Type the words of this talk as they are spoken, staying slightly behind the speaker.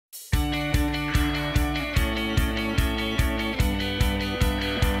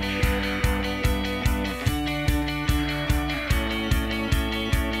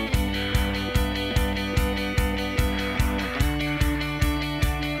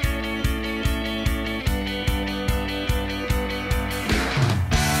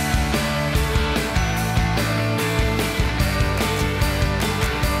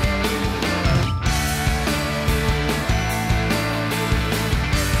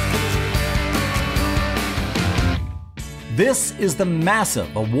This is the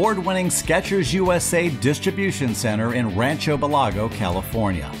massive, award-winning Skechers USA Distribution Center in Rancho Belago,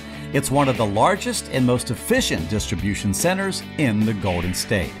 California. It's one of the largest and most efficient distribution centers in the Golden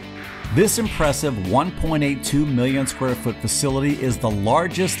State. This impressive 1.82 million square foot facility is the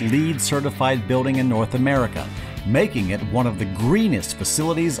largest LEED certified building in North America, making it one of the greenest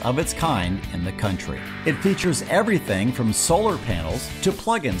facilities of its kind in the country. It features everything from solar panels to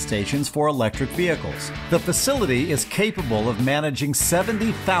plug-in stations for electric vehicles. The facility is capable of managing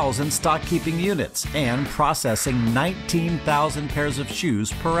 70,000 stock-keeping units and processing 19,000 pairs of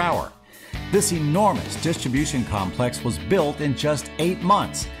shoes per hour. This enormous distribution complex was built in just 8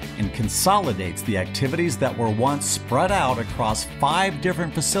 months and consolidates the activities that were once spread out across 5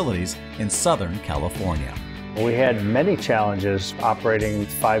 different facilities in Southern California. We had many challenges operating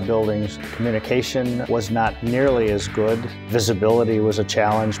 5 buildings. Communication was not nearly as good. Visibility was a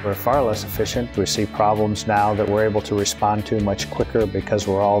challenge. We're far less efficient. We see problems now that we're able to respond to much quicker because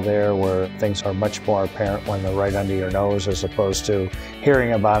we're all there, where things are much more apparent when they're right under your nose, as opposed to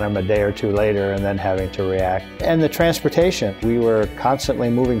hearing about them a day or two later and then having to react. And the transportation. We were constantly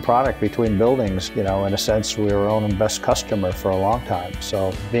moving product between buildings. In a sense, we were our own best customer for a long time.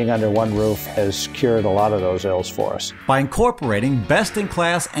 So being under one roof has cured a lot of those ills for us. By incorporating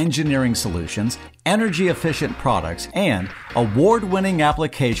best-in-class engineering solutions, energy-efficient products, and award-winning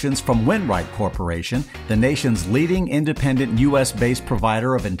applications from Winwright Corporation, the nation's leading independent U.S.-based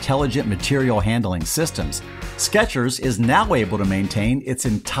provider of intelligent material handling systems, Skechers is now able to maintain its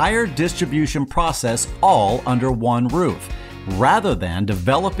entire distribution process all under one roof, rather than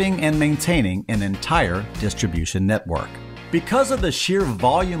developing and maintaining an entire distribution network. Because of the sheer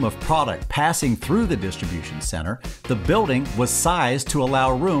volume of product passing through the distribution center, the building was sized to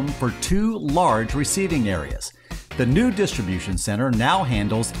allow room for 2 large receiving areas. The new distribution center now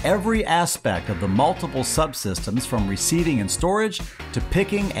handles every aspect of the multiple subsystems, from receiving and storage to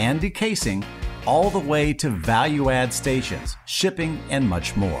picking and decasing, all the way to value-add stations, shipping, and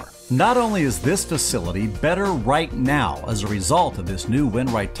much more. Not only is this facility better right now as a result of this new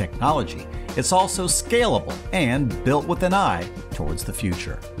Winwright technology, it's also scalable and built with an eye towards the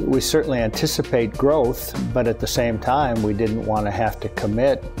future. We certainly anticipate growth, but at the same time, we didn't want to have to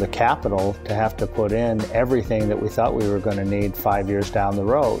commit the capital to have to put in everything that we thought we were going to need 5 years down the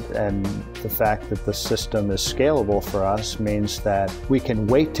road. And the fact that the system is scalable for us means that we can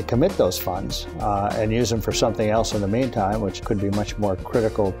wait to commit those funds and use them for something else in the meantime, which could be much more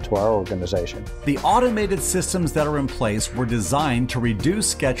critical to our organization. The automated systems that are in place were designed to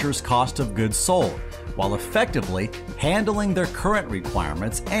reduce Skechers' cost of goods sold, while effectively handling their current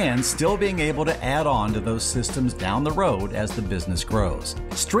requirements and still being able to add on to those systems down the road as the business grows.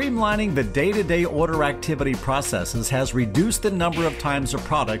 Streamlining the day-to-day order activity processes has reduced the number of times a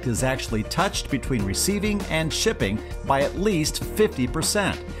product is actually touched between receiving and shipping by at least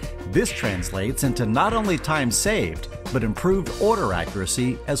 50%. This translates into not only time saved, but improved order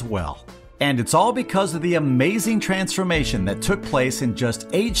accuracy as well. And it's all because of the amazing transformation that took place in just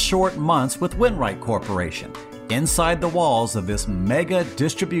 8 short months with Winwright Corporation, inside the walls of this mega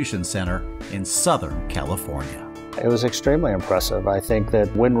distribution center in Southern California. It was extremely impressive. I think that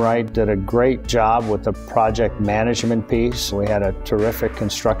Winwright did a great job with the project management piece. We had a terrific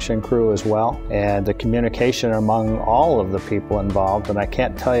construction crew as well, and the communication among all of the people involved, and I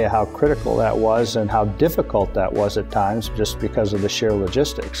can't tell you how critical that was and how difficult that was at times just because of the sheer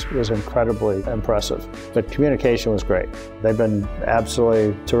logistics. It was incredibly impressive, but communication was great. They've been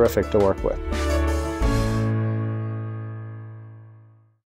absolutely terrific to work with.